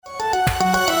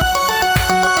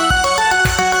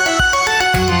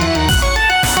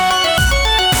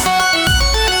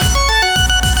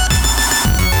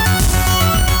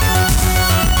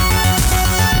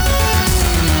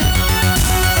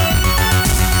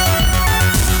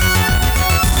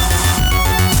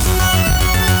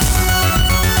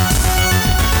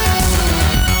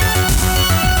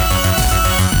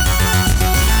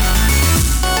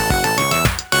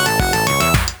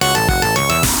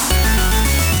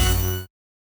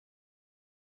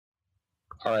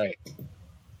All right.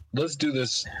 Let's do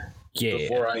this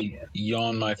before I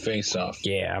yawn my face off.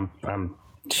 Yeah, I'm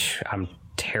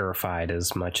terrified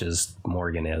as much as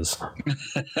Morgan is.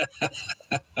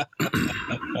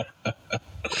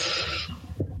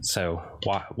 So,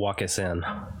 walk us in.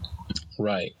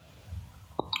 Right.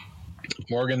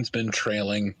 Morgan's been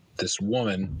trailing this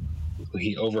woman who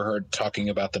he overheard talking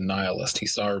about the Nihilist. He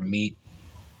saw her meet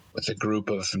with a group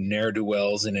of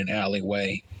ne'er-do-wells in an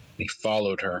alleyway. He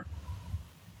followed her,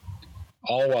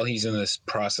 all while he's in this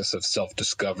process of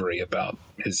self-discovery about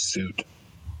his suit.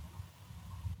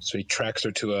 So he tracks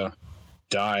her to a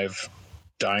dive,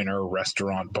 diner,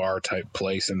 restaurant, bar type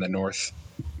place in the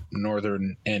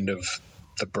northern end of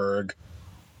the burg.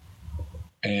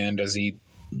 And as he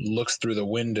looks through the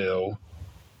window,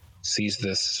 sees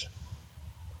this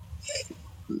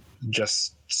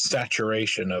just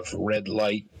saturation of red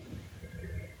light,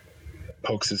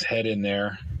 pokes his head in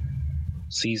there,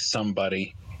 sees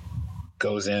somebody,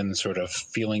 goes in sort of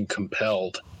feeling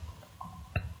compelled.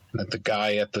 That the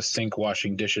guy at the sink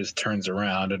washing dishes turns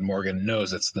around, and Morgan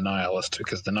knows it's the Nihilist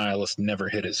because the Nihilist never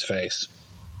hit his face.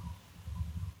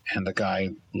 And the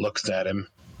guy looks at him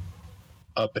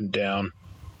up and down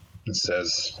and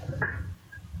says,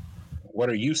 "What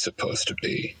are you supposed to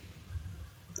be?"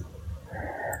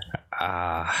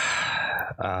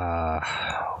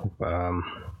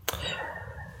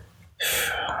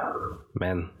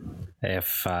 Man,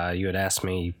 if you had asked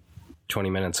me 20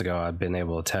 minutes ago, I'd been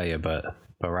able to tell you, but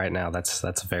right now, that's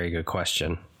a very good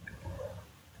question.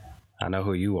 I know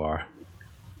who you are.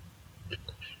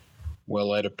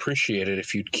 Well, I'd appreciate it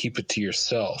if you'd keep it to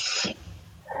yourself.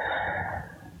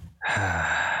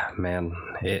 Man,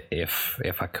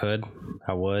 if I could,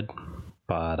 I would,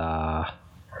 but I'm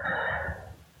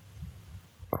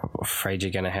afraid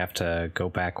you're gonna have to go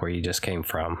back where you just came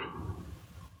from.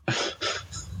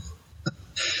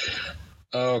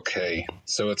 Okay,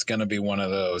 so it's gonna be one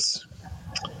of those.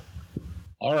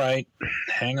 All right,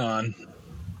 hang on.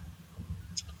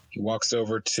 He walks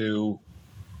over to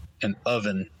an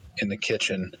oven in the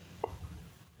kitchen.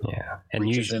 Yeah, and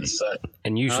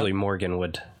usually Morgan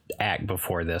would act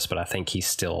before this, but I think he's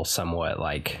still somewhat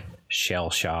like shell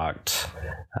shocked.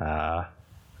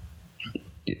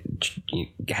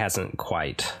 Hasn't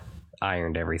quite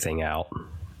ironed everything out.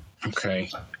 Okay.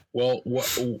 Well,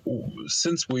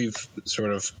 since we've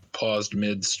sort of paused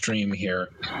midstream here,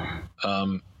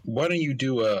 why don't you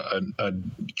do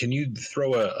can you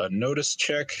throw a notice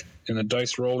check in the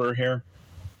dice roller here?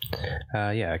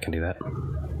 Yeah, I can do that.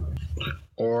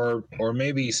 Or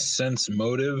maybe sense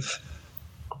motive.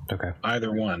 Okay.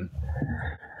 Either one.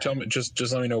 Tell me, just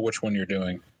let me know which one you're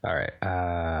doing. All right.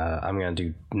 I'm gonna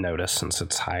do notice since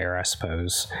it's higher, I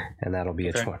suppose, and that'll be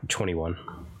a 21.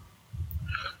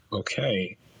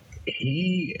 Okay.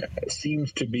 He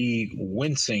seems to be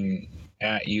wincing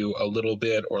at you a little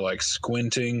bit, or like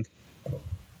squinting.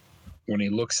 When he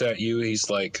looks at you, he's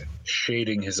like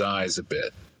shading his eyes a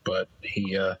bit, but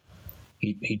he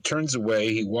turns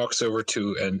away. He walks over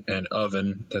to an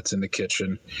oven that's in the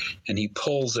kitchen, and he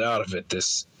pulls out of it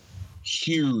this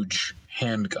huge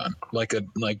handgun, like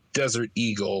Desert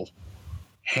Eagle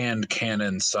hand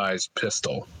cannon sized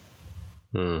pistol.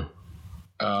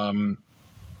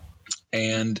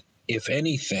 And if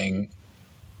anything,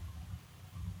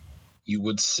 you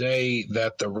would say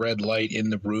that the red light in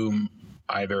the room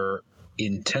either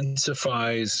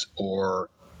intensifies or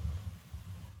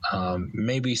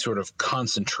maybe sort of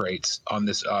concentrates on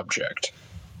this object.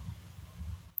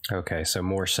 Okay, so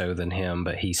more so than him,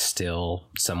 but he's still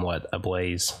somewhat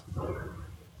ablaze.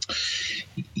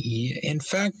 Yeah, in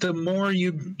fact, the more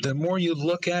you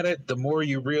look at it, the more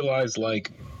you realize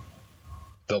like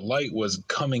the light was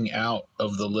coming out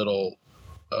of the little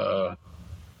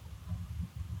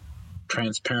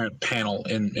transparent panel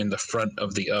in the front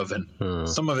of the oven.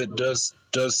 Some of it does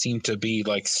seem to be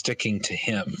like sticking to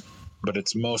him, but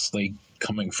it's mostly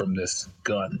coming from this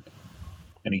gun.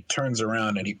 And he turns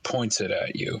around and he points it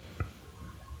at you.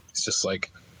 It's just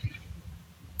like,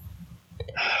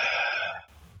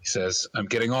 he says, "I'm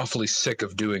getting awfully sick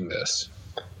of doing this."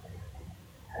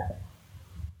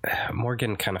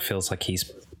 Morgan kind of feels like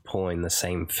he's pulling the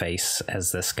same face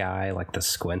as this guy, like the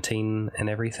squinting and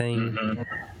everything. Mm-hmm.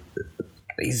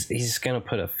 He's gonna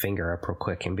put a finger up real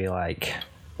quick and be like,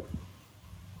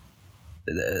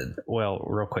 well,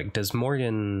 real quick, does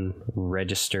Morgan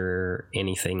register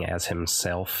anything as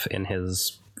himself in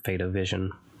his Fate of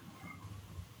Vision?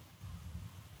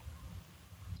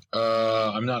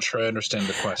 I'm not sure I understand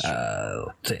the question.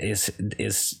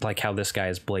 Is like how this guy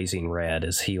is blazing red?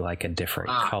 Is he like a different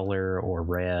color or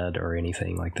red or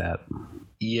anything like that?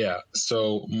 Yeah.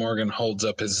 So Morgan holds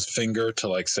up his finger to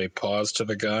like say pause to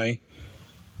the guy.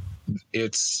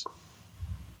 It's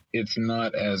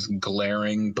not as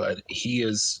glaring, but he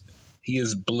is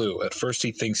blue. At first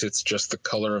he thinks it's just the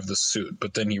color of the suit,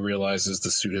 but then he realizes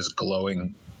the suit is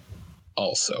glowing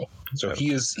also. So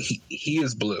he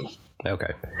is blue.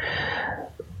 Okay.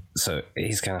 So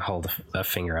he's gonna hold a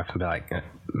finger up and be like,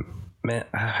 "Man,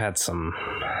 I had some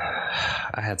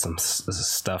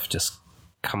stuff just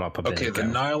come up a bit." Okay, the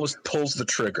nihilist pulls the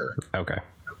trigger. Okay.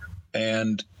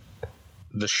 And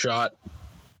the shot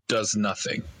does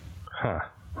nothing. Huh.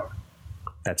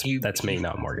 That's me,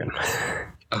 not Morgan.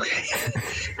 Okay.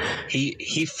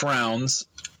 He frowns,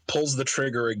 pulls the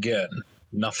trigger again.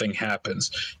 Nothing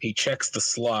happens. He checks the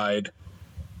slide.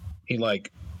 He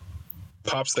like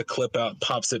pops the clip out,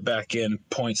 pops it back in,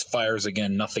 points, fires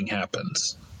again. Nothing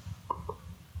happens.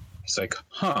 He's like,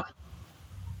 huh.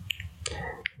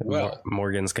 Well,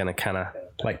 Morgan's gonna kind of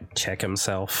like check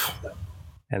himself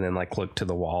and then like look to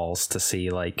the walls to see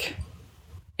like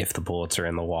if the bullets are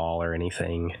in the wall or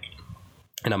anything.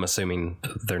 And I'm assuming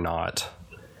they're not.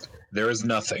 There is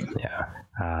nothing. Yeah.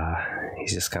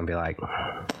 He's just gonna be like,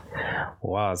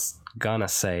 what I was gonna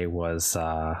say was,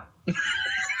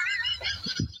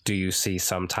 do you see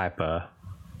some type of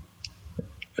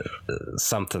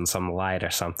something, some light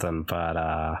or something? But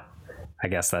I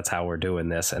guess that's how we're doing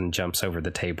this. And jumps over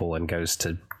the table and goes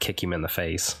to kick him in the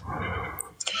face.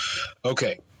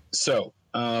 Okay, so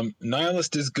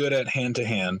Nihilist is good at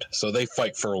hand-to-hand, so they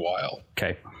fight for a while.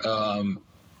 Okay.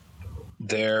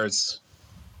 There's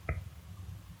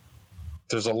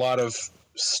a lot of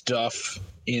stuff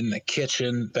in the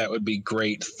kitchen that would be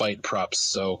great fight props.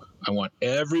 So I want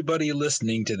everybody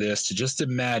listening to this to just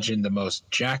imagine the most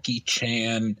Jackie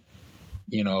Chan,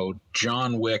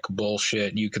 John Wick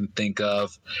bullshit you can think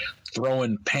of,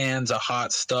 throwing pans of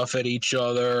hot stuff at each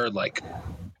other, like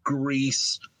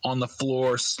grease on the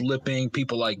floor, slipping,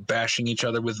 people like bashing each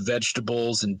other with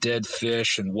vegetables and dead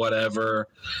fish and whatever,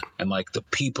 and like the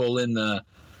people in the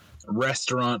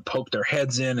restaurant poke their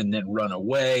heads in and then run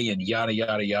away and yada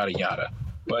yada yada yada.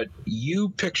 But you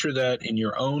picture that in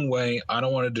your own way. I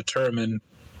don't want to determine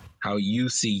how you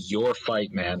see your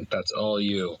fight, man. That's all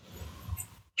you.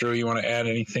 Drew, you want to add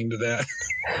anything to that?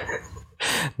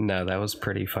 No, that was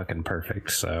pretty fucking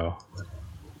perfect. So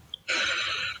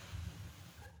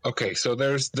okay, so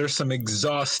there's some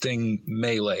exhausting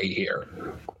melee here,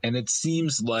 and it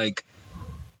seems like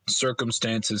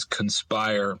circumstances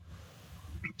conspire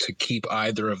to keep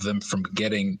either of them from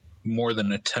getting more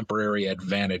than a temporary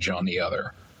advantage on the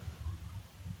other.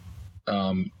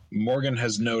 Morgan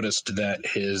has noticed that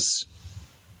his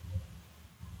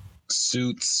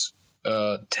suit's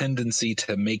tendency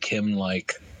to make him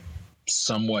like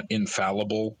somewhat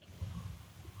infallible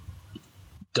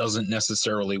doesn't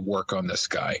necessarily work on this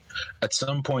guy. At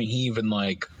some point he even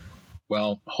like,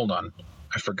 well, hold on,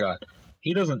 I forgot.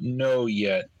 He doesn't know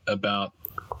yet about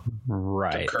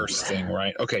the curse thing,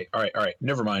 right? Okay, all right,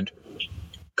 never mind.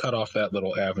 Cut off that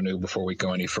little avenue before we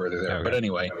go any further there. Okay. But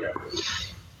anyway,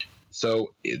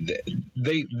 so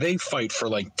they fight for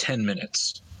like 10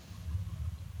 minutes.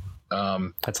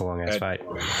 That's a long ass fight.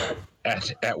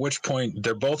 At which point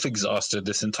they're both exhausted.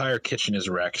 This entire kitchen is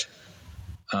wrecked.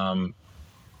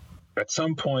 At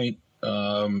some point,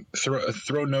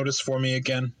 throw notice for me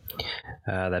again.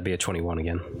 That'd be a 21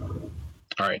 again.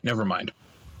 All right, never mind.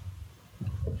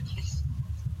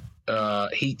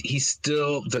 He's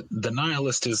still the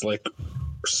nihilist is like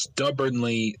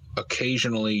stubbornly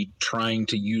occasionally trying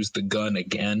to use the gun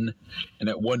again, and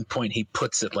at one point he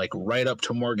puts it like right up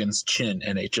to Morgan's chin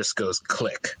and it just goes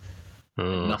click.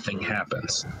 Nothing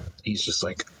happens. He's just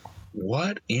like,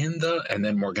 what in the, and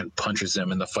then Morgan punches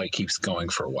him and the fight keeps going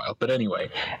for a while. But anyway,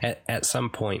 at some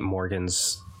point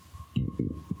Morgan's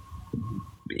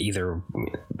either,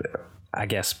 I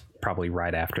guess probably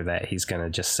right after that, he's gonna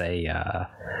just say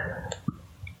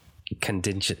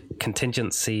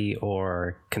contingency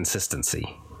or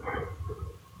consistency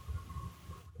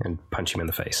and punch him in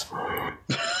the face.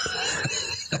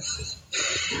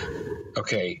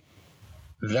 Okay,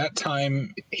 that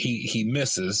time he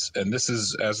misses, and this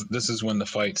is when the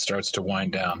fight starts to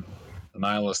wind down. The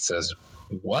nihilist says,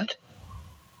 what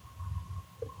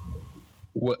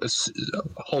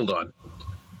hold on.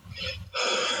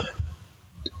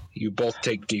 You both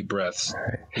take deep breaths.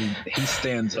 He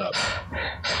stands up.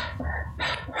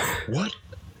 What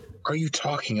are you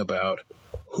talking about?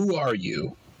 Who are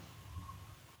you?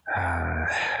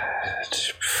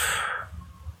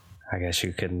 I guess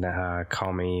you could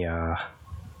call me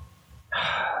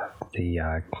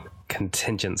the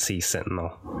contingency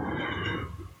sentinel.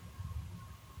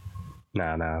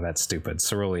 Nah, that's stupid.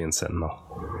 Cerulean sentinel.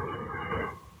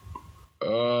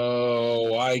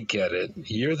 Oh, I get it.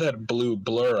 You're that blue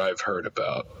blur I've heard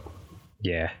about.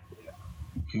 Yeah.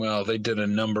 Well, they did a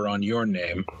number on your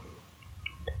name.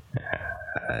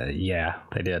 Yeah,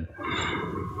 they did.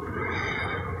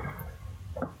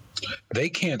 They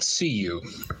can't see you,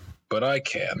 but I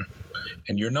can.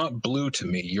 And you're not blue to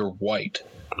me, you're white.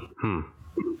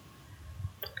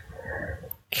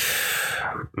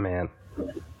 Man.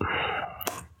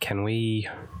 Can we...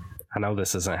 I know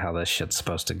this isn't how this shit's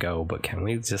supposed to go, but can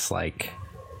we just, like,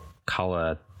 call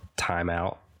a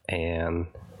timeout and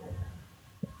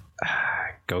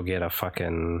go get a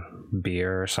fucking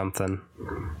beer or something?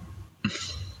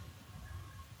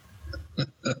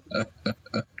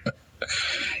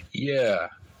 Yeah,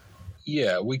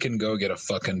 we can go get a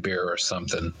fucking beer or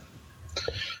something.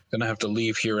 Gonna have to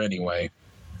leave here anyway.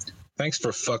 Thanks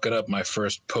for fucking up my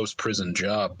first post-prison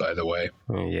job, by the way.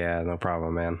 Yeah, no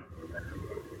problem, man.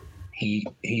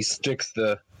 He sticks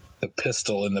the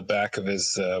pistol in the back of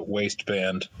his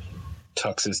waistband,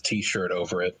 tucks his t-shirt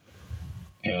over it,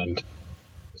 and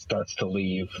starts to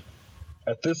leave.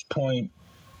 At this point,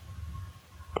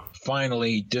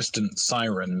 finally, distant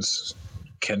sirens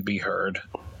can be heard.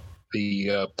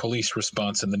 The police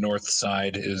response in the north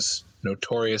side is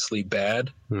notoriously bad.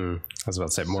 I was about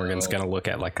to say, Morgan's gonna look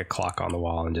at like a clock on the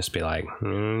wall and just be like,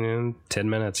 10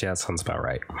 minutes? Yeah, that sounds about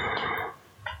right.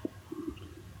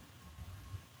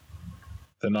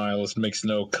 The nihilist makes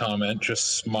no comment,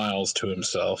 just smiles to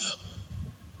himself.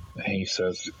 And he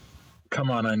says,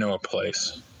 "Come on, I know a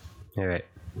place." All right.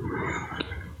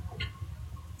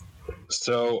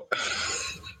 So,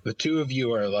 the two of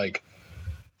you are like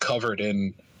covered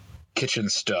in kitchen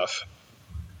stuff.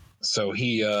 So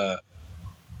he,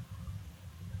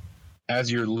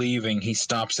 as you're leaving, he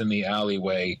stops in the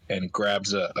alleyway and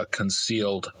grabs a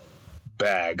concealed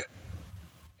bag.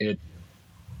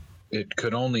 It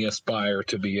could only aspire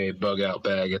to be a bug-out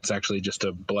bag. It's actually just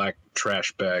a black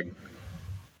trash bag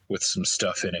with some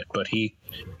stuff in it. But he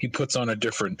puts on a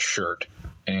different shirt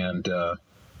and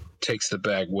takes the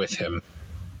bag with him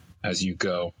as you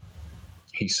go.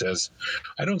 He says,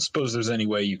 "I don't suppose there's any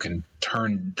way you can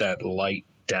turn that light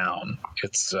down.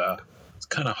 It's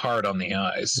kind of hard on the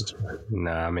eyes."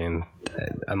 No, I mean,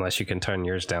 unless you can turn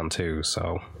yours down too,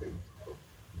 so...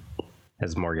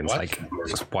 As Morgan's like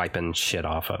just wiping shit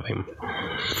off of him.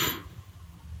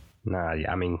 Nah,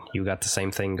 I mean, you got the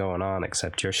same thing going on,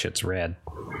 except your shit's red.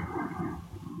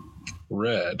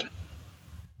 Red?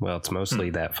 Well, it's mostly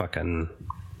that fucking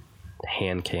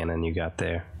hand cannon you got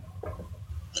there.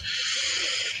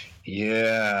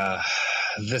 Yeah,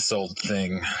 this old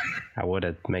thing. I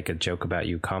would make a joke about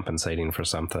you compensating for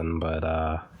something,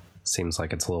 but seems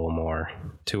like it's a little more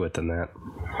to it than that.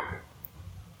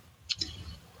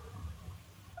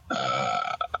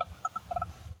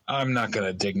 I'm not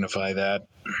gonna dignify that.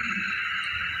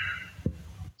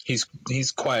 He's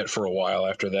quiet for a while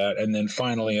after that, and then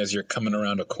finally, as you're coming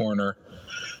around a corner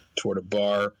toward a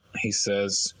bar, he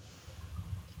says,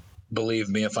 "Believe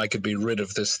me, if I could be rid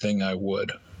of this thing, I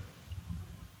would."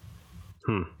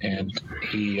 And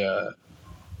he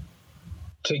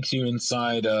takes you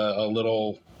inside a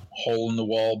little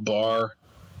hole-in-the-wall bar.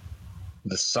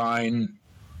 The sign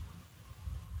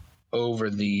over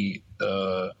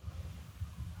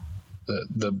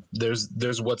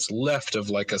there's what's left of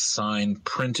like a sign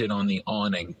printed on the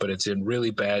awning, but it's in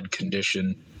really bad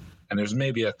condition, and there's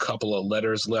maybe a couple of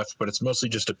letters left, but it's mostly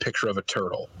just a picture of a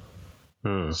turtle.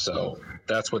 So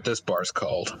that's what this bar's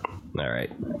called. All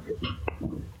right.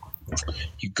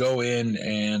 You go in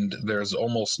and there's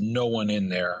almost no one in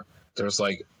there. There's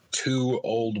like two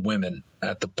old women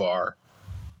at the bar,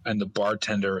 and the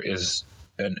bartender is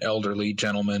an elderly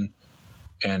gentleman,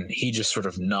 and he just sort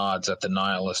of nods at the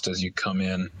nihilist as you come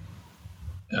in.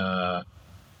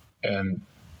 And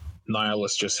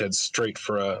nihilist just heads straight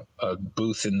for a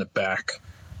booth in the back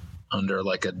under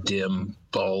like a dim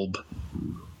bulb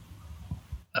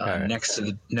right. next to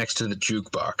the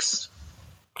jukebox.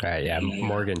 All right, yeah,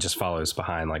 Morgan just follows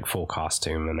behind like full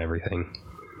costume and everything.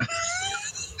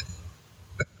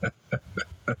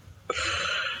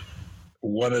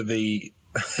 One of the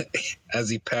as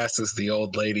he passes the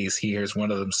old ladies, he hears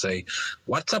one of them say,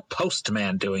 "What's a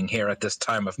postman doing here at this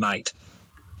time of night?"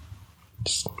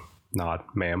 Just nod,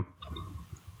 ma'am.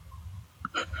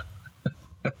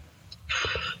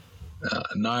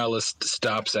 Nihilist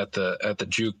stops at the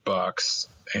jukebox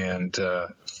and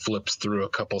flips through a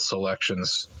couple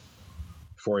selections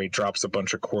before he drops a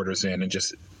bunch of quarters in and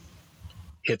just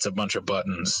hits a bunch of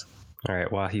buttons. All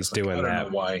right, while he's doing I don't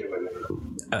that, know why.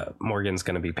 Morgan's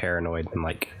going to be paranoid and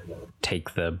like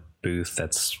take the booth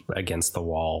that's against the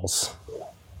walls.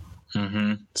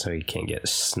 Mm-hmm. So he can't get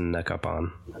snuck up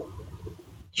on.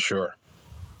 Sure.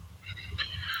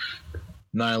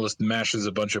 Nihilist mashes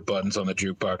a bunch of buttons on the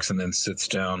jukebox and then sits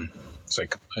down. It's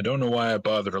like, I don't know why I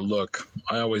bother to look.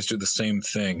 I always do the same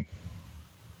thing.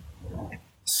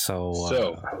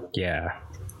 So yeah.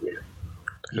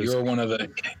 You're one of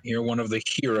the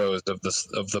heroes of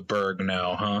the burg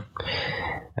now,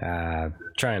 huh?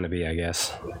 Trying to be, I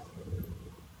guess.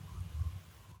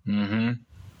 Mm-hmm.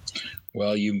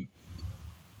 Well, you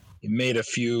made a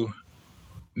few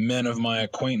men of my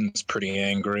acquaintance pretty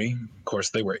angry. Of course,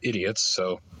 they were idiots,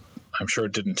 so I'm sure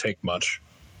it didn't take much.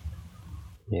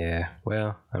 Yeah,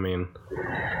 well, I mean,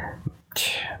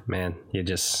 man,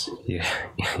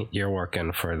 you're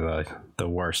working for the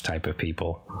worst type of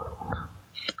people.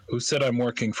 Who said I'm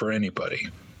working for anybody?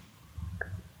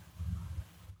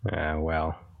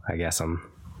 Well, I guess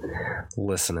I'm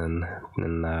listening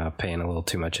and paying a little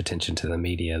too much attention to the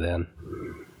media then.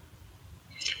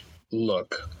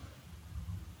 Look,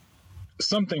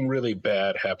 something really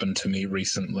bad happened to me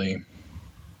recently.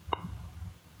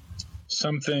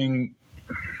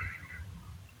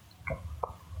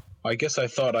 I guess I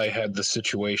thought I had the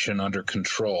situation under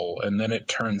control, and then it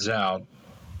turns out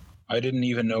I didn't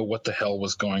even know what the hell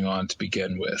was going on to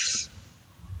begin with.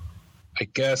 I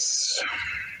guess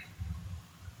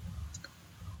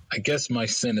my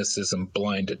cynicism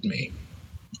blinded me.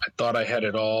 I thought I had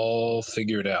it all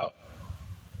figured out.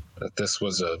 That this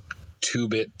was a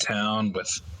two-bit town with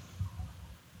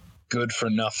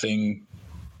good-for-nothing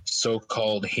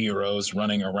so-called heroes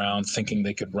running around thinking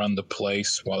they could run the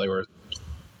place while they were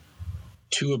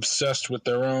too obsessed with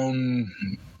their own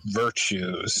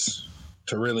virtues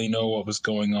to really know what was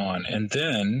going on. And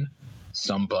then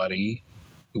somebody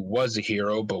who was a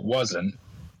hero but wasn't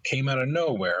came out of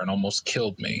nowhere and almost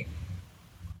killed me.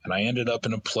 And I ended up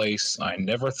in a place I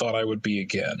never thought I would be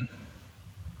again.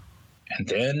 And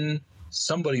then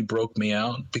somebody broke me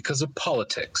out because of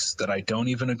politics that I don't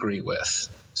even agree with.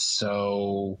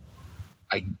 So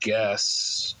I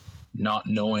guess not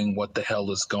knowing what the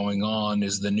hell is going on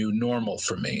is the new normal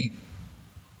for me.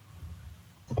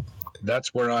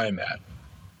 That's where I'm at.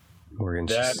 Morgan,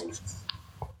 go ahead.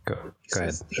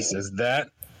 He says that.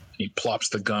 He plops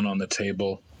the gun on the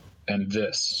table. And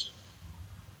this.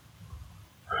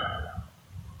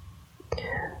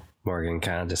 Morgan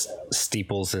kind of just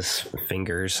steeples his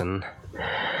fingers and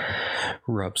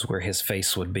rubs where his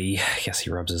face would be. I guess he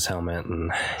rubs his helmet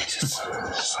and he's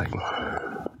just like,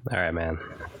 all right, man.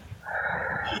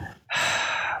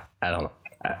 I don't know.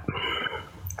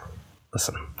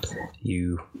 Listen,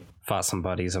 you fought some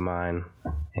buddies of mine,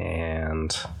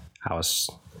 and I was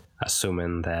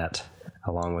assuming that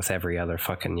along with every other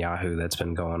fucking Yahoo that's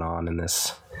been going on in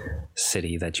this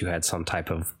city that you had some type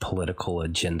of political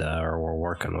agenda or were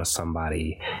working with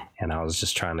somebody, and I was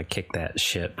just trying to kick that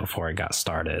shit before it got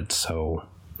started. So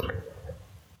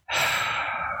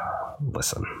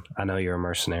listen, I know you're a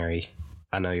mercenary.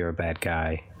 I know you're a bad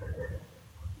guy.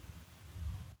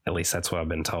 At least that's what I've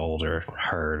been told or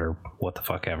heard or what the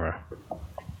fuck ever.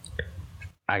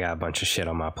 I got a bunch of shit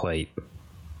on my plate.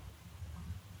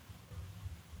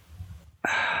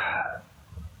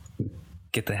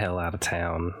 Get the hell out of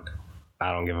town.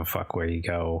 I don't give a fuck where you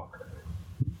go.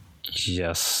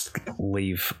 Just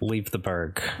leave the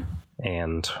burg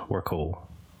and we're cool.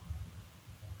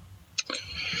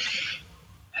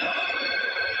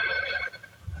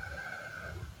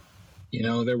 You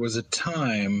know, there was a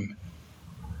time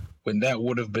when that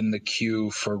would have been the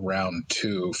cue for round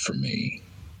 2 for me.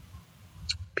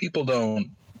 People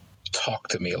don't talk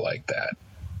to me like that.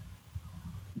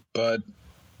 But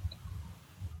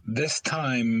this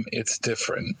time it's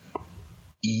different.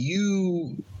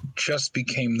 You just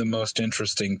became the most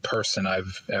interesting person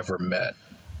I've ever met.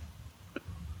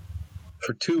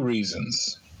 For 2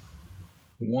 reasons.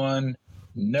 1,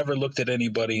 never looked at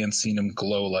anybody and seen them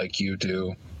glow like you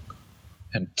do.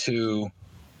 And 2,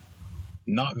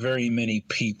 not very many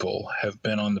people have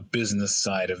been on the business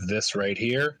side of this right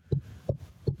here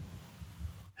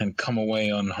and come away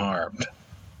unharmed.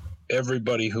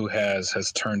 Everybody who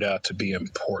has turned out to be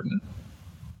important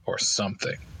or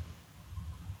something.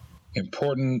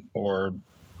 Important or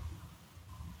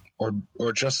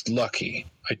just lucky.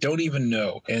 I don't even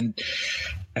know. And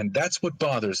that's what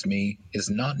bothers me, is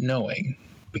not knowing,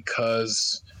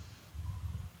 because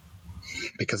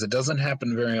it doesn't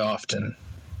happen very often.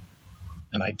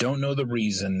 And I don't know the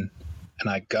reason, and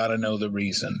I gotta know the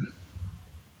reason.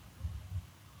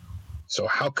 So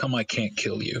how come I can't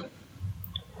kill you?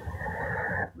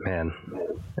 Man,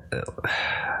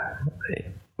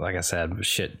 like I said,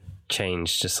 shit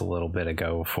changed just a little bit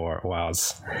ago while I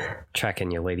was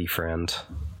tracking your lady friend,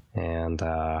 and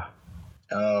oh,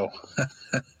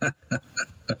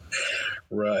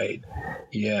 right,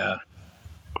 yeah.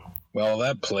 Well,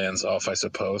 that plan's off, I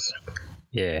suppose.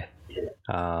 Yeah.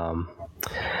 Man,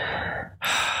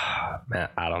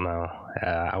 I don't know.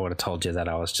 I would have told you that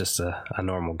I was just a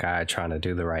normal guy trying to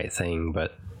do the right thing,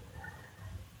 but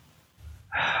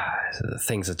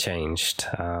things have changed.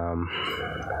 I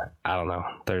don't know.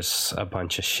 There's a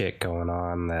bunch of shit going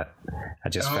on that I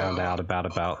just found out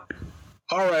about.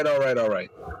 All right.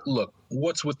 Look,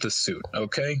 what's with the suit,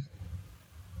 okay?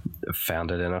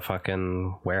 Found it in a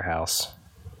fucking warehouse.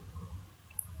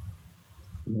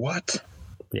 What?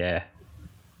 Yeah.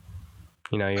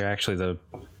 You know, you're actually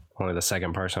only the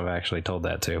second person I've actually told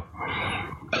that to.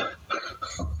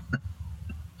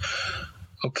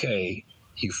 Okay,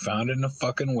 you found it in a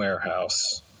fucking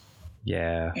warehouse.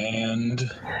 Yeah.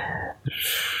 And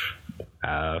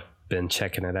I've been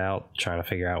checking it out, trying to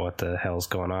figure out what the hell's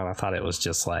going on. I thought it was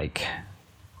just like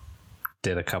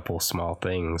did a couple small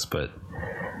things, but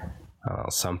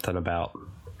something about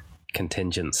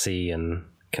contingency and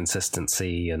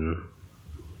consistency and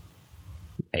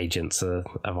agents of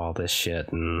all this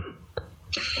shit. And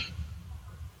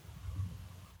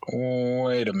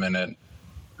wait a minute,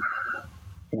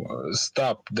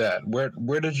 stop that.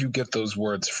 Where did you get those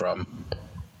words from?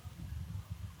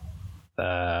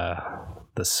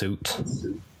 The suit,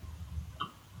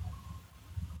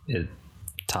 it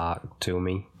talked to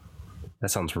me. That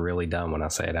sounds really dumb when I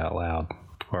say it out loud,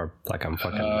 or like I'm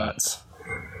fucking nuts.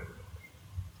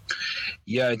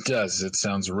 Yeah, it does. It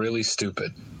sounds really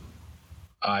stupid.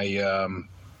 I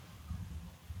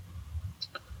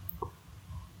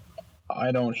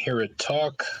don't hear it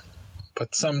talk,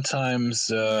 but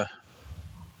sometimes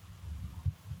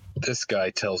this guy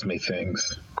tells me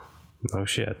things. Oh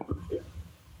shit.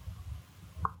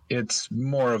 It's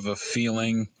more of a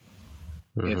feeling.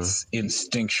 Mm-hmm. It's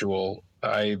instinctual.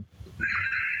 I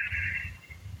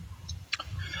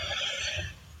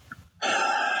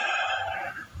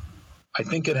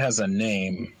think it has a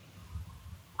name.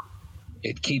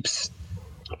 It keeps...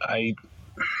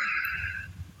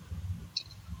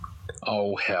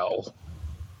 Oh, hell.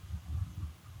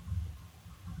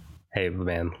 Hey,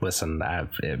 man, listen,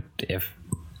 if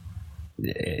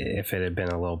it had been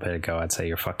a little bit ago, I'd say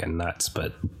you're fucking nuts,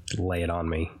 but lay it on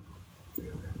me.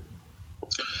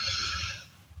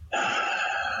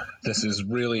 This is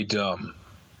really dumb.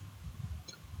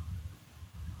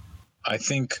 I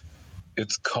think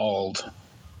it's called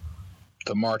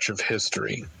the March of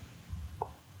History.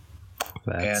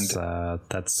 That's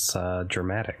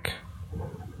dramatic.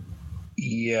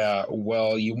 Yeah,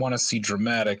 well, you want to see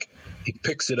dramatic. He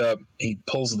picks it up, he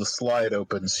pulls the slide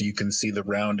open so you can see the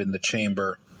round in the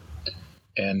chamber,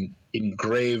 and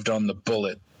engraved on the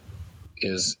bullet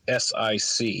is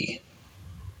SIC.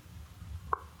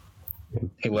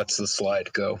 He lets the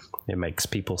slide go. It makes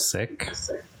people sick.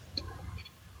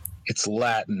 It's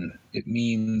Latin. It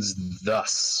means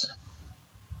thus.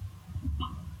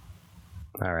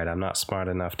 All right, I'm not smart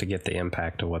enough to get the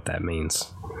impact of what that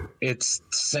means. It's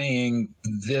saying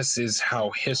this is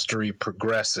how history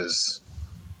progresses.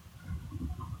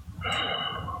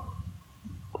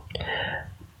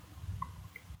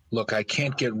 Look, I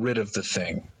can't get rid of the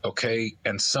thing, okay?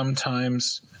 And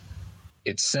sometimes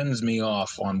it sends me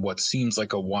off on what seems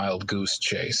like a wild goose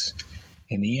chase.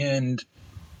 In the end,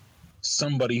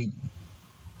 somebody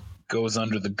goes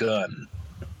under the gun,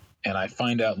 and I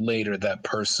find out later that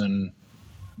person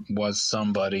was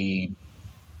somebody...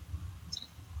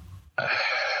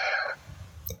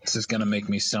 This is going to make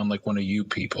me sound like one of you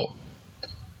people.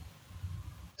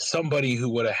 Somebody who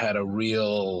would have had a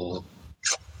real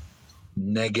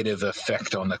negative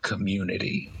effect on the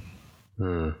community.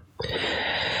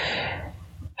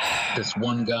 This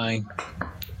one guy,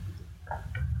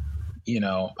 you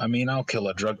know, I mean, I'll kill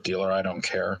a drug dealer, I don't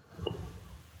care.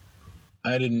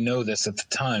 I didn't know this at the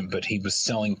time, but he was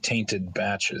selling tainted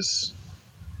batches.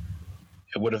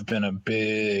 It would have been a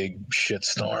big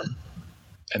shitstorm.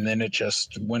 And then it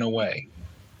just went away.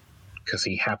 Because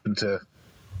he happened to...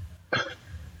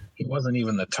 He wasn't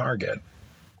even the target.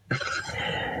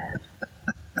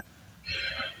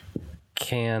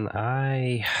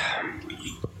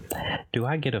 Do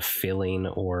I get a feeling,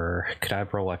 or could I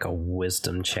roll like a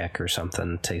wisdom check or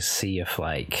something to see if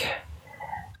like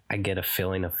I get a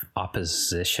feeling of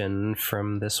opposition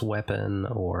from this weapon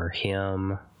or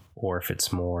him, or if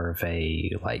it's more of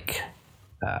a like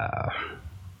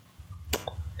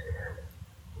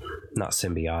not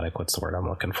symbiotic, what's the word I'm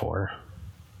looking for?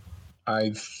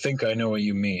 I think I know what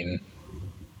you mean.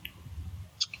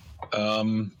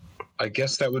 I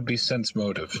guess that would be sense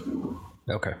motive.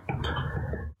 Okay.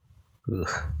 Ugh,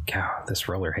 God, this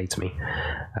roller hates me.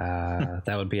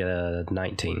 That would be a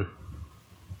 19.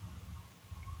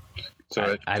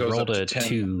 So I rolled a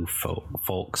 2,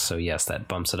 folks, so yes, that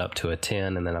bumps it up to a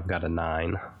 10, and then I've got a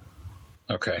 9.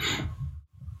 Okay.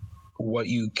 What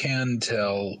you can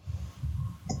tell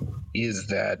is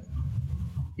that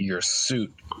your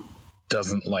suit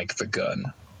doesn't like the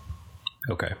gun.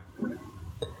 Okay.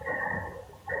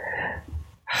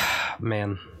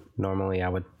 Man, normally I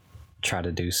would try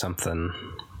to do something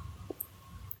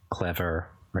clever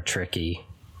or tricky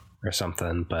or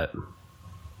something, but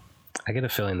I get a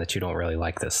feeling that you don't really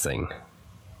like this thing.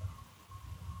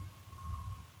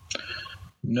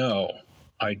 No,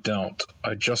 I don't.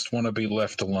 I just want to be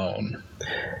left alone.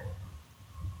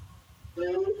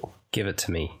 Give it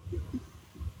to me.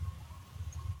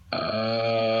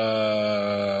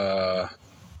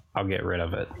 I'll get rid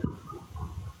of it.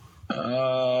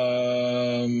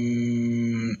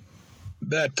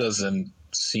 That doesn't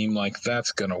seem like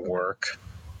that's gonna work.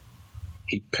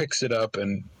 He picks it up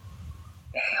and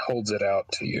holds it out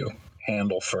to you,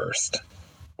 handle first.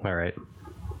 All right.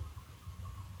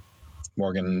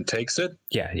 Morgan takes it?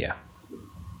 Yeah.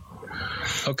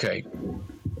 Okay.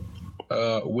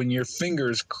 When your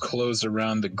fingers close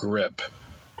around the grip,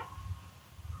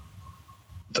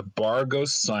 the bar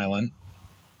goes silent.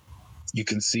 You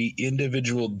can see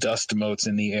individual dust motes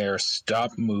in the air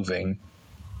stop moving.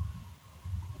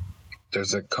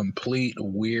 There's a complete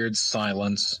weird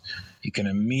silence. You can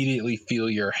immediately feel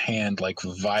your hand like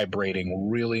vibrating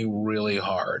really, really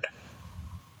hard.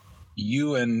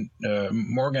 You and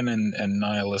Morgan and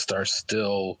Nihilist are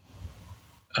still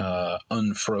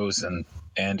unfrozen,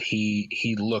 and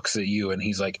he looks at you and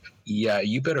he's like, yeah,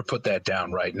 you better put that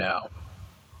down right now.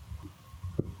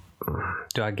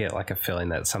 Do I get like a feeling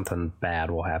that something bad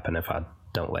will happen if I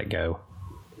don't let go?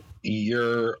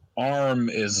 Your arm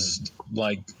is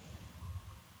like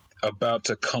about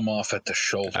to come off at the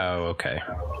shoulder. Oh, okay.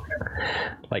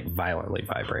 Like violently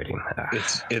vibrating.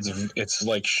 It's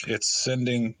like it's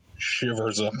sending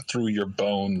shivers up through your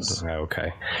bones.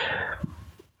 Okay.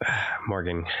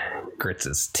 Morgan grits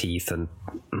his teeth and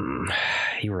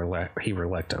he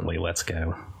reluctantly lets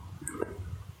go.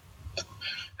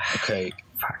 Okay.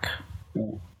 Fuck.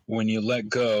 When you let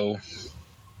go,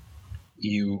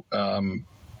 you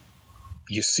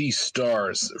see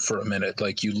stars for a minute.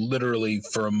 Like you literally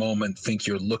for a moment think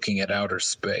you're looking at outer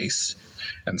space,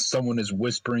 and someone is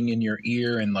whispering in your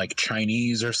ear in like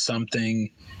Chinese or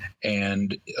something,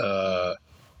 and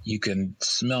you can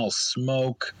smell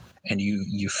smoke, and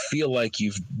you feel like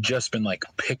you've just been like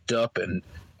picked up and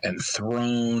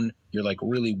thrown. You're like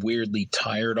really weirdly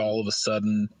tired all of a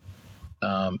sudden.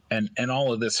 And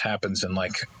all of this happens in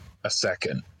like a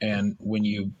second. And when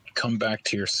you come back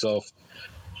to yourself,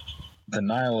 the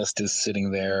Nihilist is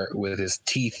sitting there with his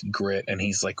teeth grit, and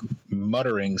he's like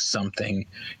muttering something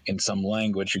in some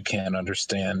language you can't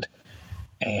understand.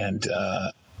 And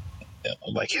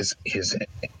like his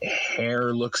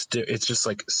hair looks it's just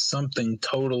like something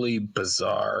totally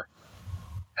bizarre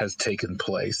has taken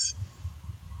place.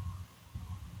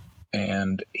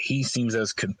 And he seems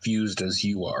as confused as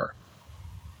you are.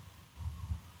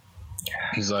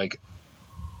 He's like,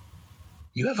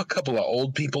 you have a couple of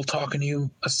old people talking to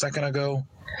you a second ago?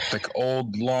 Like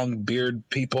old, long beard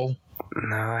people?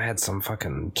 No, I had some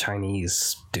fucking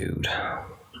Chinese dude.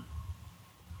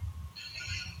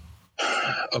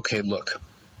 Okay, look.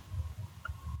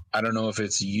 I don't know if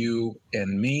it's you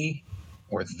and me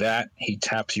or that. He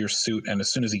taps your suit, and as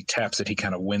soon as he taps it, he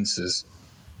kind of winces.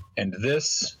 And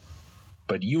this,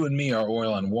 but you and me are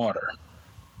oil and water.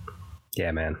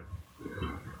 Yeah, man.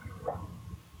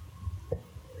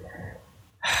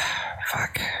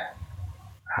 Fuck.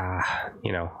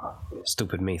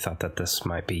 Stupid me thought that this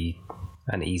might be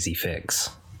an easy fix.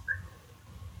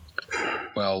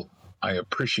 Well, I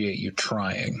appreciate you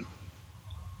trying.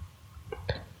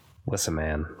 Listen,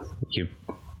 man, you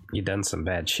done some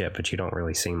bad shit, but you don't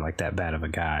really seem like that bad of a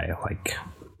guy. Like,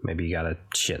 maybe you got a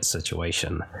shit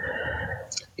situation.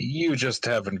 You just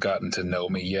haven't gotten to know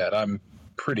me yet. I'm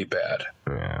pretty bad.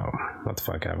 Yeah, what the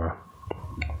fuck ever.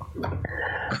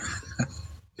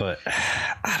 But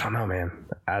I don't know, man.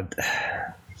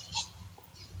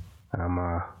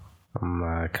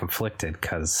 I'm conflicted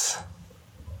because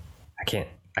I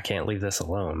can't leave this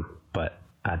alone. But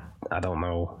I don't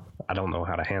know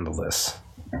how to handle this.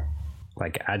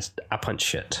 Like I punch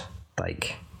shit.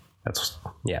 Like that's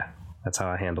how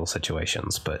I handle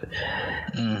situations. But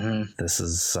this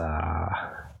is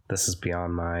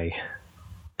beyond my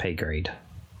pay grade.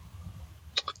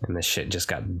 And this shit just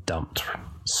got dumped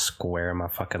square in my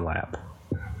fucking lap.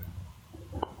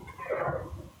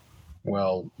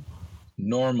 Well,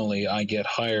 normally I get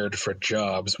hired for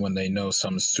jobs when they know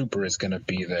some super is going to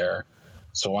be there,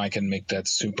 so I can make that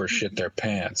super shit their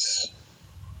pants.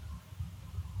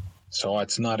 So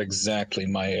it's not exactly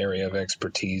my area of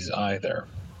expertise either.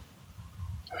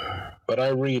 But I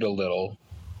read a little,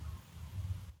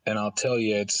 and I'll tell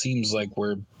you, it seems like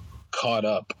we're caught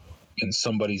up in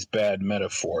somebody's bad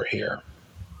metaphor here.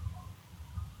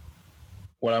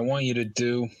 What I want you to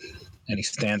do, and he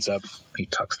stands up, he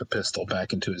tucks the pistol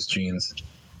back into his jeans.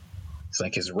 It's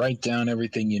like, is write down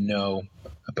everything you know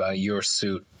about your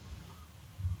suit.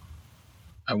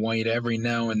 I want you to every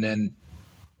now and then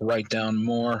write down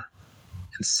more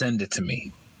and send it to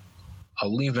me.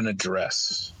 I'll leave an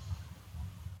address.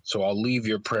 So I'll leave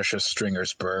your precious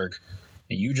Stringersburg,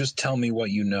 and you just tell me what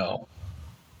you know.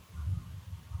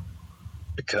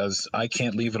 Because I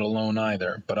can't leave it alone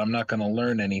either, but I'm not going to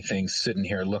learn anything sitting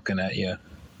here looking at you.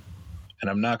 And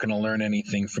I'm not going to learn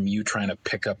anything from you trying to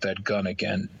pick up that gun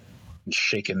again and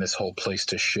shaking this whole place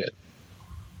to shit.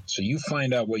 So you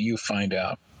find out what you find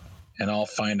out, and I'll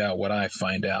find out what I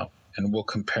find out, and we'll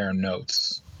compare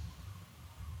notes.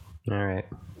 All right.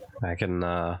 I can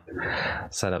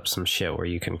set up some shit where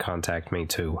you can contact me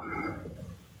too.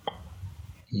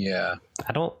 Yeah.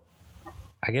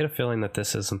 I get a feeling that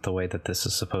this isn't the way that this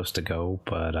is supposed to go,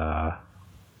 but I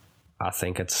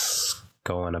think it's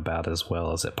going about as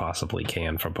well as it possibly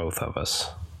can for both of us.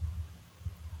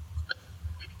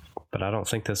 But I don't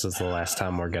think this is the last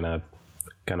time we're gonna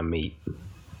meet.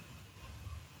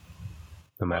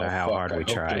 No matter how hard we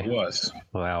try. It was.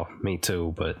 Well, me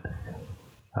too, but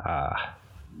I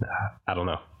don't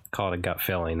know. Call it a gut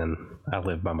feeling, and I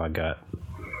live by my gut.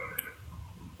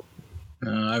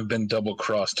 I've been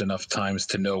double-crossed enough times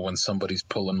to know when somebody's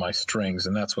pulling my strings,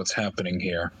 and that's what's happening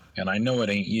here. And I know it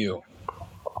ain't you.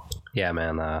 Yeah,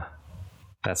 man.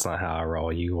 That's not how I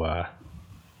roll. You'll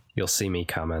see me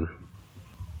coming.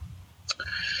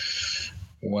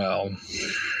 Well,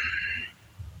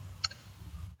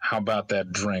 how about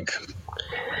that drink?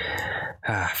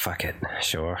 Fuck it.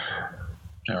 Sure.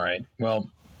 All right. Well,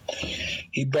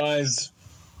 he buys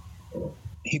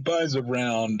a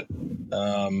round,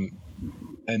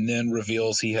 and then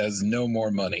reveals he has no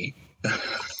more money.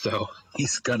 So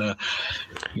he's gonna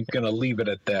leave it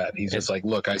at that. He's just like,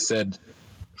 look, I said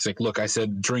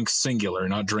drinks singular,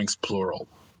 not drinks plural.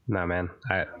 Nah, man,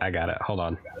 I got it. Hold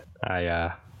on.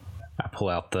 I pull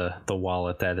out the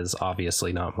wallet that is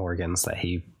obviously not Morgan's, that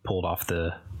he pulled off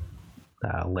the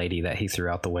lady that he threw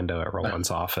out the window at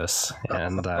Roland's office,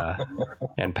 and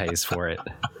pays for it.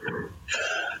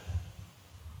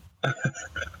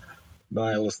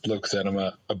 Nihilist looks at him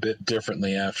a bit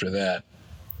differently after that.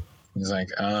 He's like,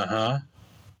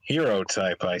 hero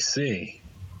type, I see.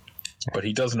 But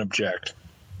he doesn't object.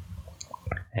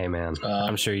 Hey, man,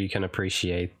 I'm sure you can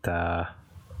appreciate the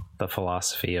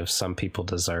philosophy of some people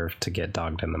deserve to get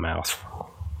dogged in the mouth.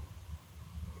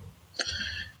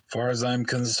 As far as I'm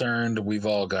concerned, we've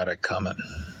all got it coming.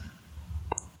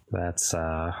 That's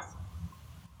very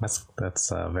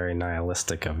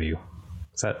nihilistic of you.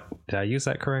 Did I use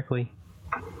that correctly?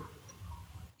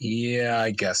 Yeah,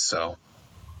 I guess so.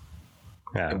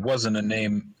 Yeah. It wasn't a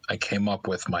name I came up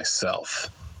with myself.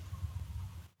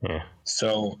 Yeah.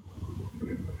 So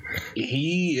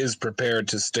he is prepared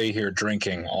to stay here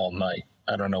drinking all night.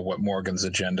 I don't know what Morgan's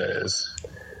agenda is.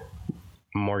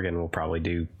 Morgan will probably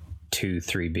do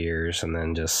 2-3 beers and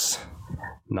then just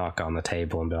knock on the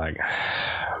table and be like,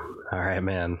 all right,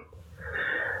 man.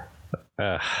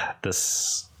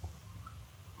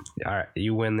 All right,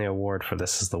 you win the award for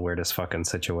this is the weirdest fucking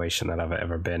situation that I've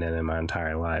ever been in my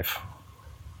entire life.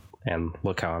 And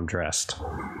look how I'm dressed.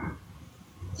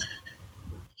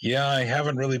 Yeah, I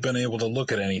haven't really been able to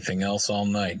look at anything else all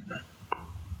night.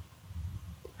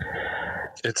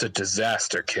 It's a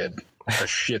disaster, kid. A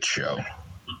shit show.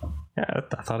 Yeah,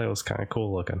 I thought it was kind of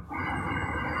cool looking.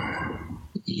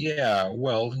 Yeah,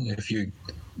 well, if you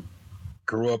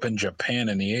grew up in Japan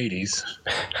in the 80s.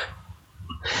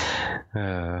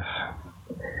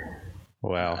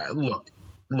 Well,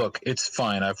 look, it's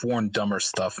fine. I've worn dumber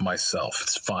stuff myself.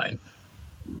 It's fine.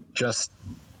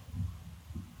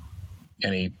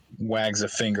 And he wags a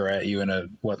finger at you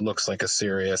in what looks like a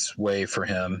serious way for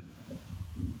him.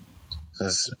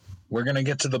 Says, we're going to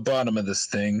get to the bottom of this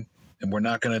thing, and we're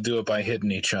not going to do it by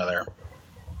hitting each other.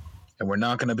 And we're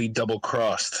not going to be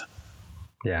double-crossed.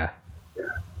 Yeah.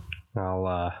 I'll,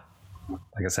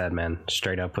 like I said, man,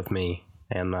 straight up with me.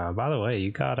 And by the way, you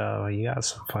got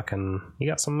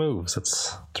some moves.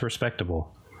 It's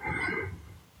respectable.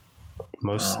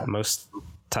 Most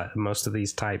most of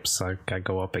these types I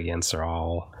go up against are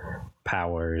all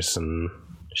powers and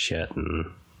shit,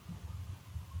 and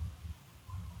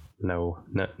no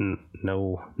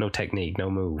technique, no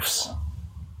moves.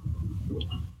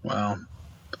 Well,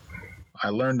 I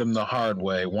learned them the hard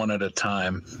way, one at a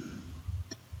time.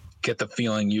 Get the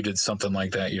feeling you did something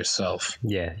like that yourself.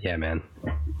 Yeah, man.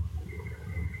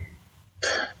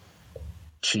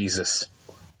 Jesus.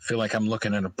 Feel like I'm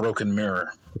looking at a broken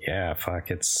mirror. Yeah, fuck,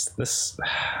 it's this.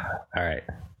 Alright,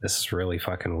 this is really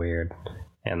fucking weird.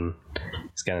 And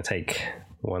it's gonna take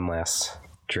one last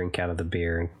drink out of the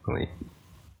beer and,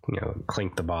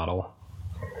 clink the bottle.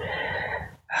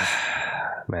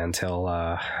 Man,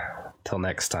 till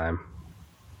next time,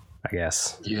 I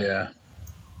guess. Yeah.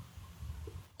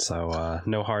 So,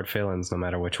 no hard feelings no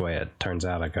matter which way it turns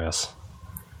out, I guess.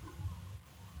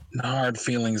 Hard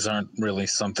feelings aren't really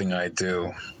something I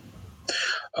do.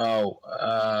 Oh,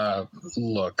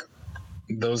 look.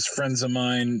 Those friends of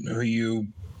mine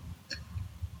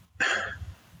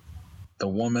the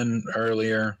woman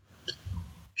earlier,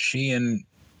 she and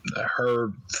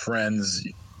her friends,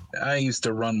 I used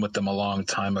to run with them a long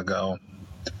time ago.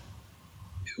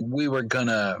 We were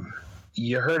gonna...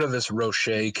 You heard of this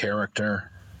Roche character?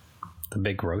 The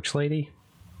big roach lady?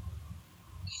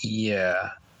 Yeah.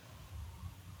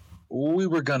 We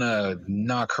were gonna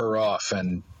knock her off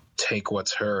and take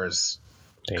what's hers.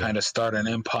 Kind of start an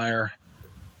empire.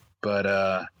 But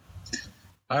I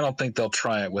don't think they'll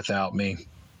try it without me.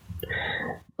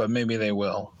 But maybe they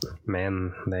will.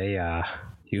 Man, they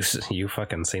you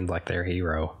fucking seemed like their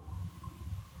hero.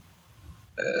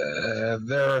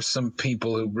 There are some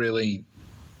people who really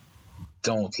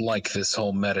don't like this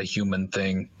whole meta-human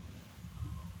thing.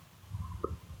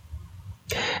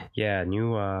 Yeah, and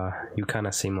you kind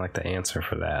of seem like the answer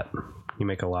for that. You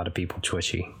make a lot of people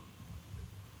twitchy.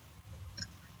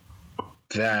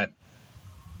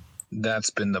 That's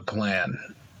been the plan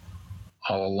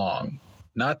all along.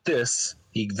 Not this.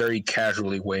 He very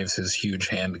casually waves his huge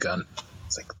handgun.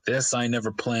 It's like, this I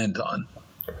never planned on.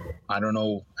 I don't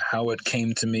know how it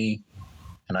came to me,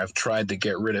 and I've tried to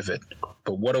get rid of it.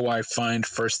 But what do I find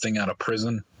first thing out of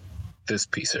prison? This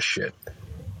piece of shit.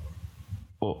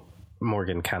 Well,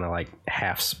 Morgan kind of like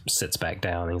half sits back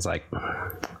down. And he's like,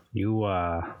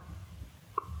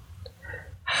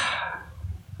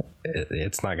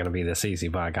 it's not going to be this easy,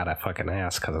 but I gotta fucking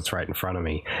ask because it's right in front of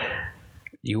me.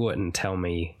 You wouldn't tell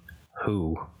me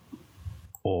who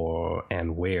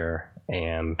and where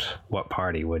and what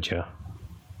party, would you?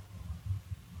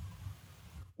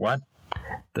 What?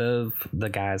 The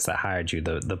guys that hired you,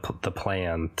 the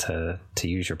plan to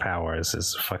use your powers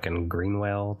is fucking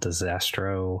Greenwell,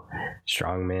 Disastro,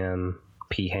 Strongman,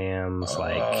 P-Hams,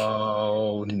 like...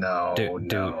 Oh, no,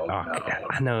 dude, no.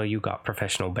 I know you got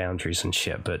professional boundaries and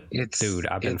shit, but dude,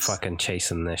 I've been fucking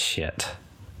chasing this shit,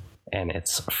 and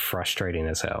it's frustrating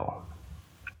as hell.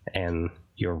 And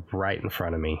you're right in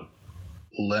front of me.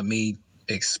 Let me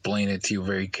explain it to you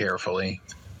very carefully.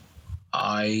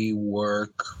 I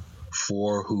work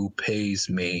for who pays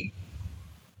me.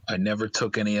 I never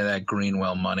took any of that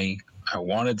Greenwell money. I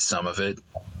wanted some of it.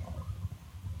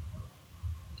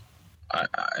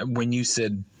 When you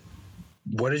said,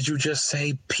 what did you just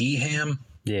say? P-Ham?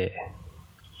 Yeah.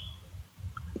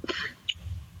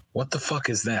 What the fuck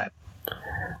is that?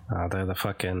 They're the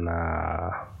fucking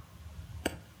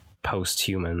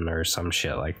post-human or some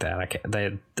shit like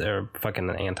that. They're fucking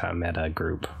an anti-meta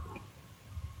group.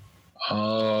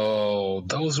 Oh,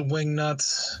 those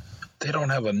wingnuts. They don't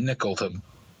have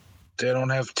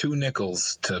two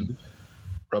nickels to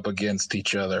rub against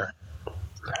each other.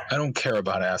 I don't care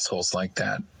about assholes like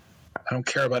that. I don't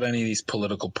care about any of these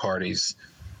political parties.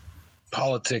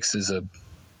 Politics is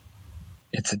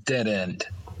it's a dead end.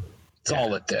 It's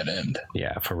all a dead end.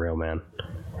 Yeah, for real, man.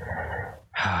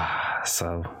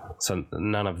 So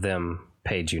none of them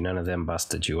paid you. None of them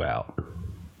busted you out.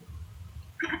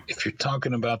 If you're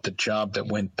talking about the job that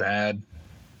went bad,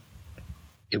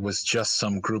 it was just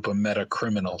some group of meta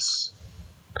criminals.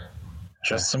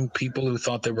 Just some people who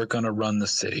thought they were going to run the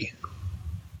city.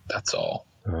 That's all.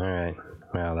 All right.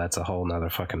 Well, that's a whole nother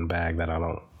fucking bag that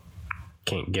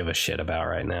can't give a shit about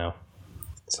right now.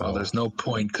 So well, there's no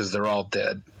point because they're all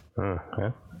dead.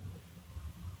 Yeah.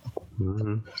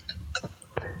 Mm-hmm.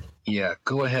 Yeah,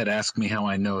 go ahead. Ask me how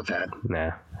I know that.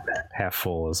 Nah. Half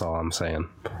full is all I'm saying.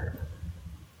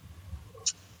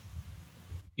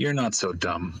 You're not so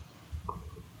dumb.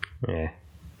 Yeah.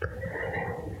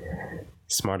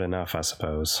 Smart enough, I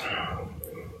suppose.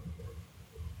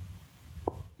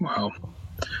 Well,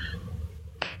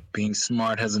 being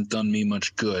smart hasn't done me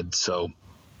much good, so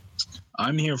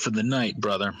I'm here for the night,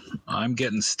 brother. I'm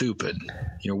getting stupid.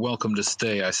 You're welcome to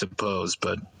stay, I suppose,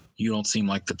 but you don't seem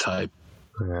like the type.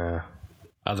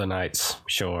 Other nights,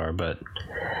 sure, but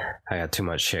I got too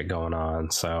much shit going on.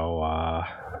 So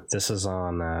this is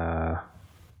on.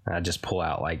 I just pull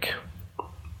out like,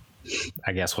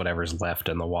 I guess whatever's left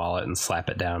in the wallet and slap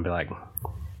it down and be like,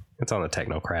 it's on the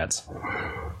Technocrats.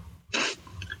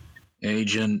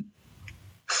 Agent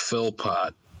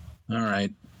Philpott. All right.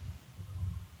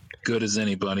 Good as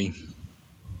anybody.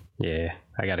 Yeah,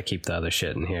 I got to keep the other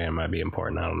shit in here. It might be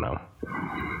important. I don't know.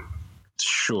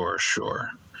 Sure.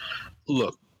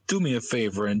 Look, do me a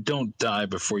favor and don't die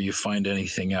before you find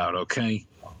anything out, okay?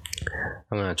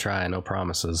 I'm gonna try. No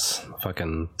promises.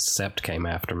 Fucking Sept came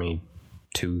after me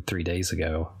 2-3 days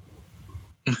ago.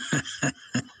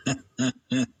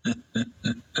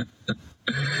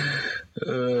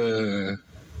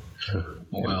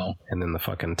 Well. And then the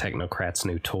fucking Technocrats'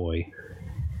 new toy.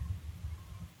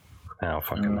 I don't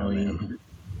fucking know, man.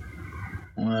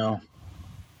 Well,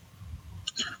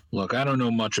 look, I don't know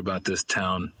much about this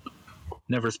town.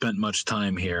 Never spent much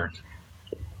time here.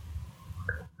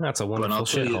 That's a wonderful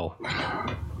shithole.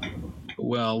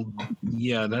 Well,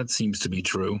 yeah, that seems to be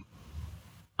true.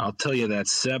 I'll tell you that,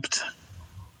 Sept,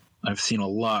 I've seen a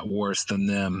lot worse than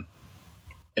them.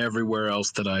 Everywhere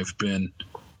else that I've been,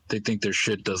 they think their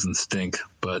shit doesn't stink,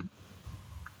 but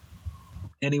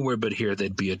anywhere but here,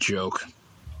 they'd be a joke.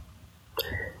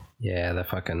 Yeah, the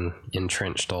fucking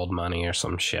entrenched old money or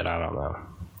some shit. I don't know.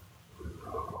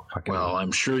 Fucking well,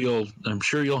 I'm sure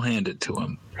you'll hand it to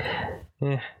him.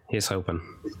 Yeah, he's hoping.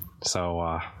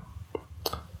 So,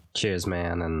 cheers,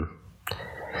 man, and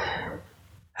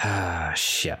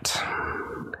shit.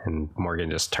 And Morgan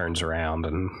just turns around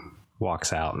and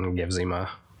walks out and gives him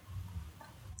a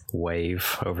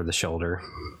wave over the shoulder.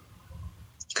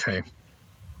 Okay.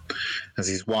 As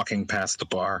he's walking past the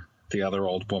bar, the other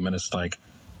old woman is like,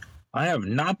 I have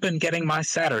not been getting my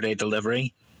Saturday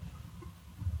delivery.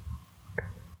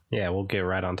 Yeah, we'll get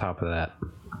right on top of that.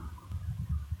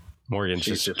 Morgan's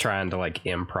just trying to like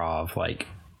improv like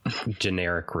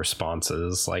generic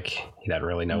responses. Like he doesn't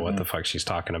really know what the fuck she's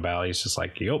talking about. He's just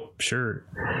like, yup, sure.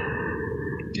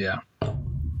 Yeah.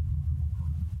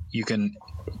 You can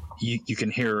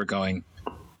hear her going,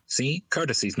 see,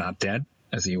 courtesy's not dead,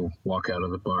 as you walk out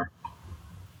of the bar.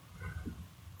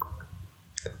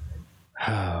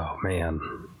 Oh man.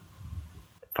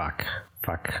 Fuck.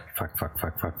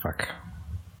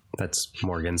 That's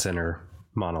Morgan's inner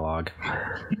monologue.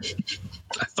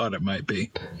 I thought it might be.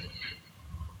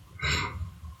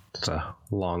 It's a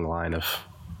long line of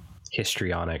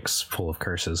histrionics full of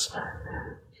curses.